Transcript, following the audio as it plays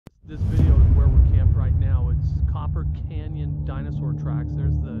This video is where we're camped right now. It's Copper Canyon Dinosaur tracks.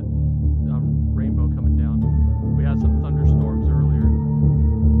 There's the rainbow coming down. We had some thunderstorms earlier.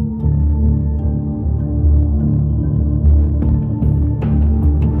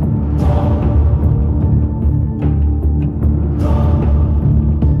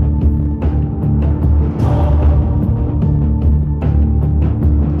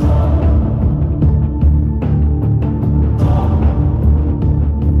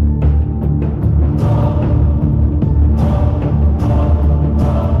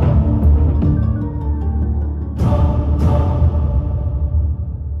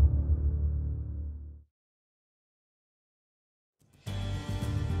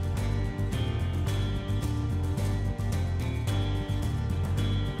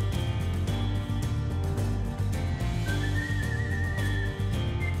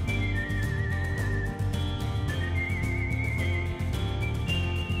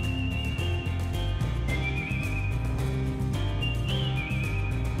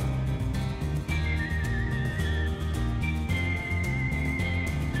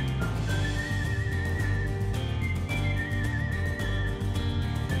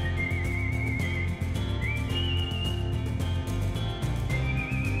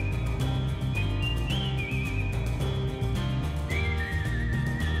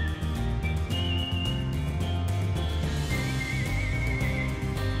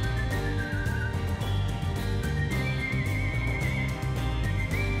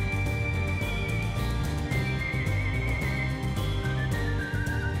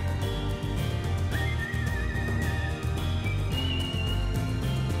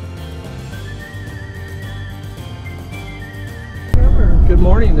 Good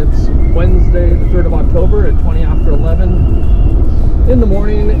morning. It's Wednesday, the 3rd of October at 20 after 11 in the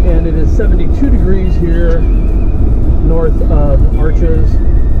morning, and it is 72 degrees here north of Arches,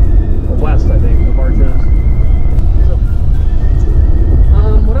 or west, I think, of Arches. So,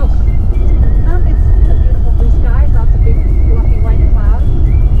 what else? It's a beautiful blue sky, lots of big fluffy white clouds.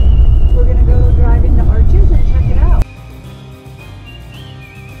 We're going to go drive into Arches and check it out.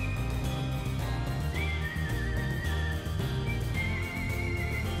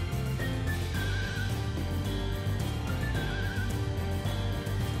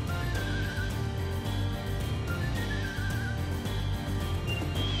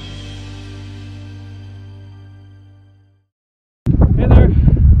 Hey there,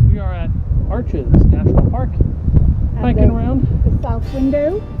 we are at Arches National Park, hiking around. The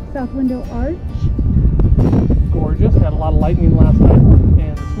south window arch. Gorgeous. Had a lot of lightning last night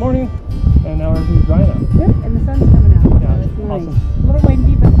and this morning, and now everything's drying out. Yep, and the sun's coming out. Yeah, so it's it's nice. awesome. A little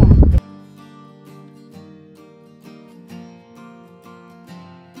windy, but fun.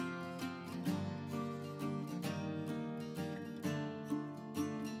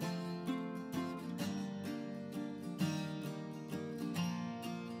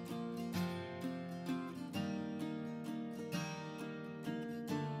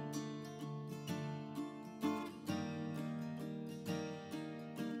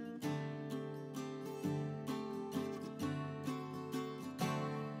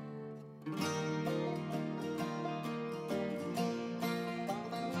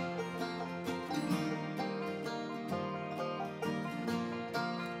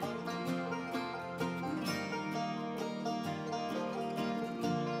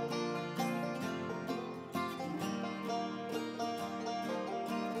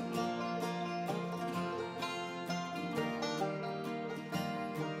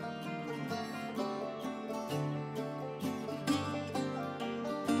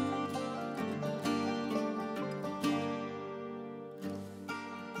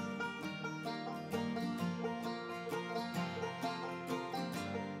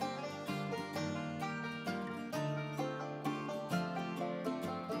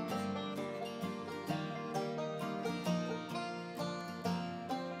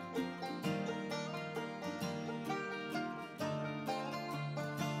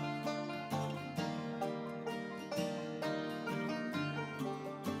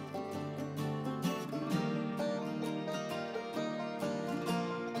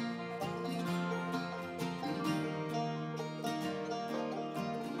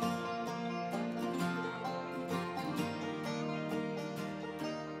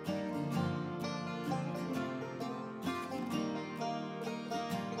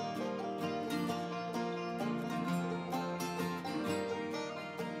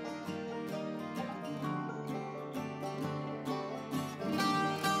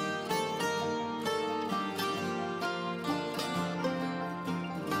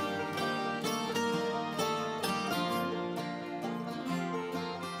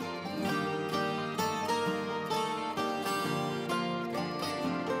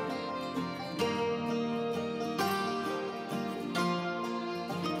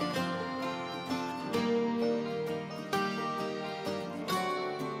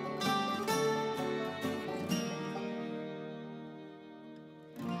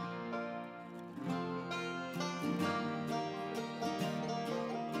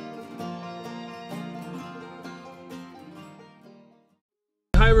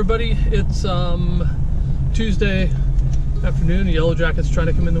 everybody, it's Tuesday afternoon. Yellow Jacket's trying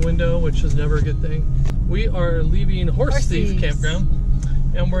to come in the window, which is never a good thing. We are leaving Horsethief Campground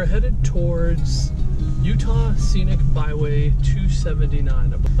and we're headed towards Utah Scenic Byway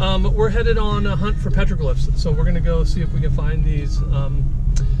 279. We're headed on a hunt for petroglyphs, so we're gonna go see if we can find these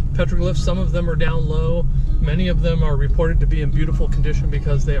petroglyphs. Some of them are down low. Many of them are reported to be in beautiful condition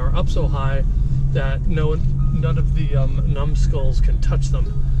because they are up so high that none of the numbskulls can touch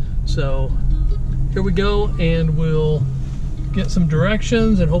them. So here we go, and we'll get some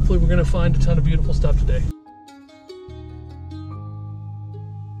directions, and hopefully we're going to find a ton of beautiful stuff today.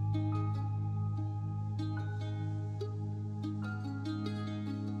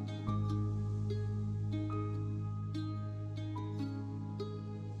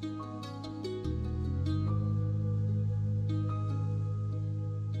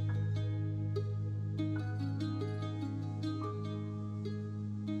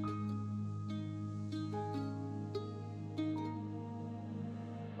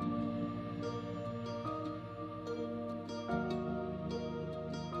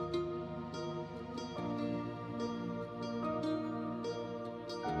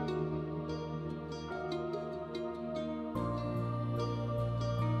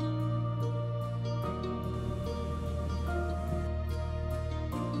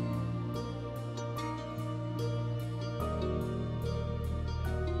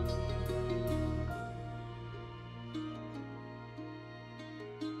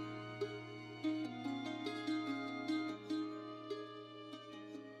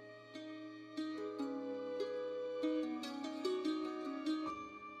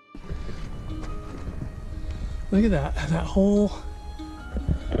 Look at that hole.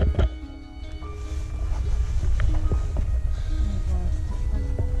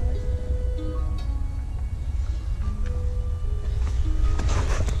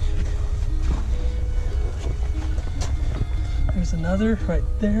 There's another right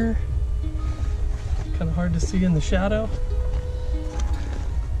there. Kind of hard to see in the shadow.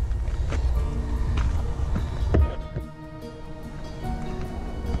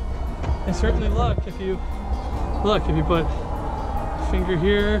 They certainly look if you put a finger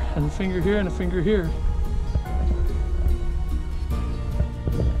here and a finger here and a finger here.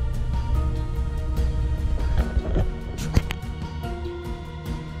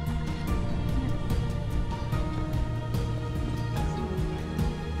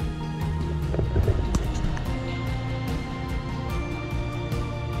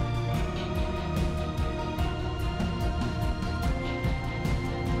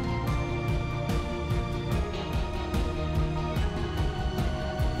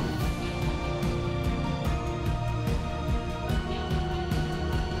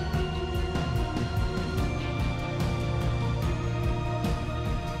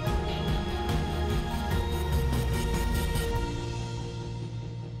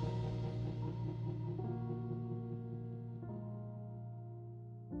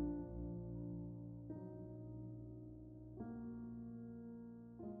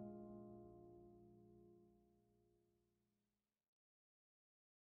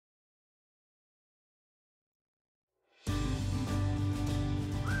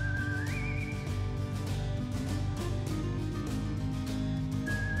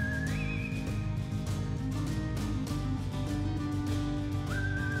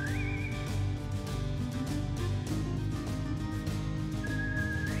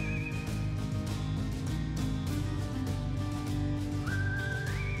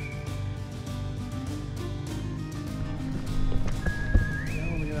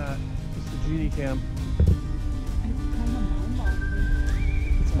 Cam.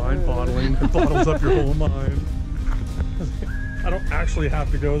 It's mind-boggling. It bottles up your whole mind. I don't actually have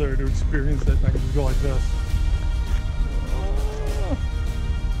to go there to experience it. I can just go like this.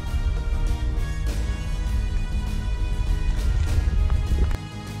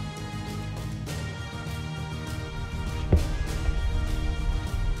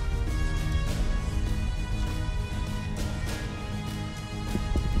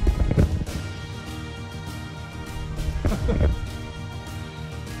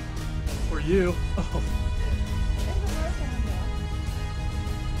 For you. Oh.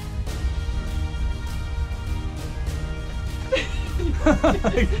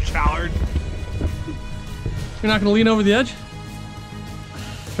 Coward. You're not gonna lean over the edge?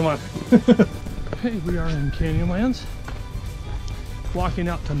 Come on. Hey, we are in Canyonlands. Walking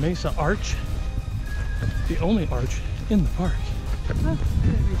out to Mesa Arch. The only arch in the park. Oh, I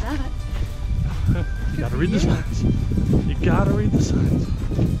didn't read that. You gotta read the signs. You gotta read the signs.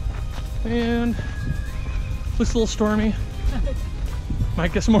 And looks a little stormy.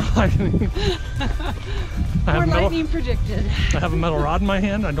 Might get some more lightning. More lightning predicted. I have a metal rod in my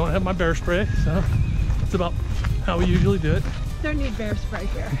hand. I don't have my bear spray, so it's about how we usually do it. Don't need bear spray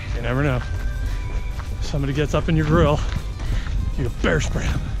here. You never know. If somebody gets up in your grill, you bear spray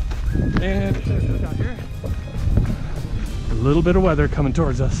them. And look out here. A little bit of weather coming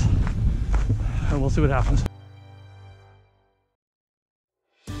towards us, and we'll see what happens.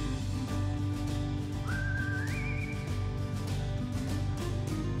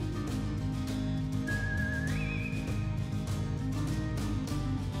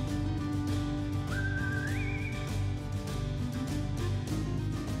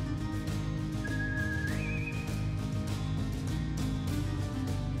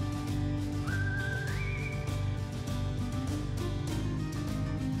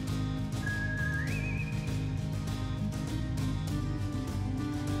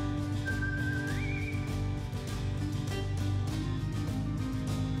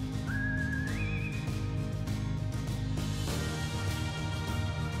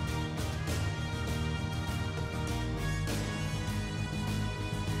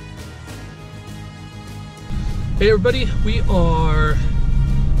 Hey everybody, we are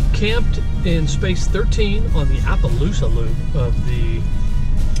camped in Space 13 on the Appaloosa loop of the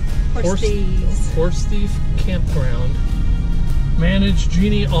Horsethief Campground.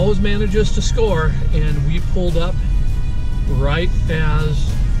 Jeannie always manages to score, and we pulled up right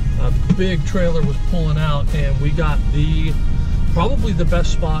as a big trailer was pulling out, and we got probably the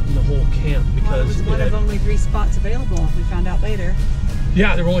best spot in the whole camp because it was one of only 3 spots available, we found out later.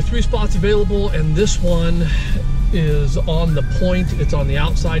 Yeah, there were only 3 spots available, and this one is on the point. It's on the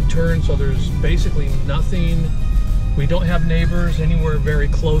outside turn, so there's basically nothing. We don't have neighbors anywhere very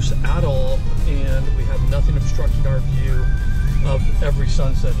close at all, and we have nothing obstructing our view of every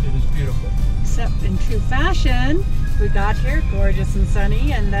sunset. It is beautiful. Except in true fashion, we got here gorgeous and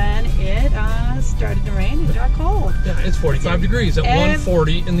sunny, and then it started to rain and got cold. Yeah, it's 45 degrees at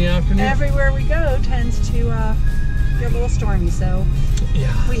 1:40 in the afternoon. Everywhere we go tends to get a little stormy, so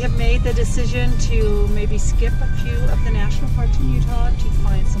yeah, we have made the decision to maybe skip a few of the national parks in Utah to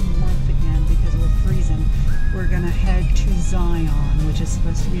find some warmth again because we're freezing. We're gonna head to Zion, which is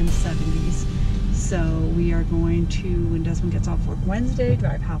supposed to be in the 70s. So we are going to, when Desmond gets off work Wednesday,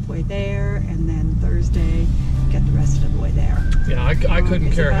 drive halfway there, and then Thursday get the rest of the way there. Yeah, I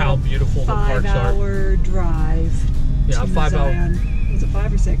couldn't care how beautiful the parks are. 5-hour drive. Yeah, to Zion. Was it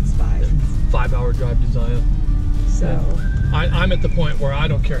 5 or 6? 5. 5-hour drive to Zion. So I'm at the point where I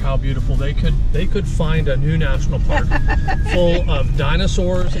don't care how beautiful. They could find a new national park full of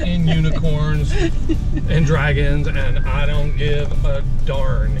dinosaurs and unicorns and dragons, and I don't give a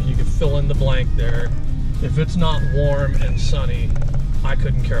darn. You can fill in the blank there. If it's not warm and sunny, I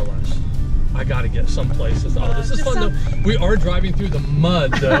couldn't care less. I got to get someplace. Oh, this is fun though. We are driving through the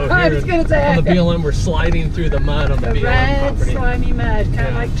mud though. Here I was gonna say, on the BLM, we're sliding through the mud on the BLM red, property. slimy mud, kind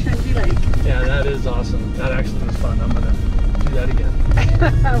of like Trinity Lake. Yeah, that is awesome. That actually was fun. I'm gonna do that again.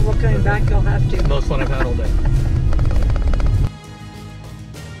 Well, coming back, you'll have to. Most fun I've had all day.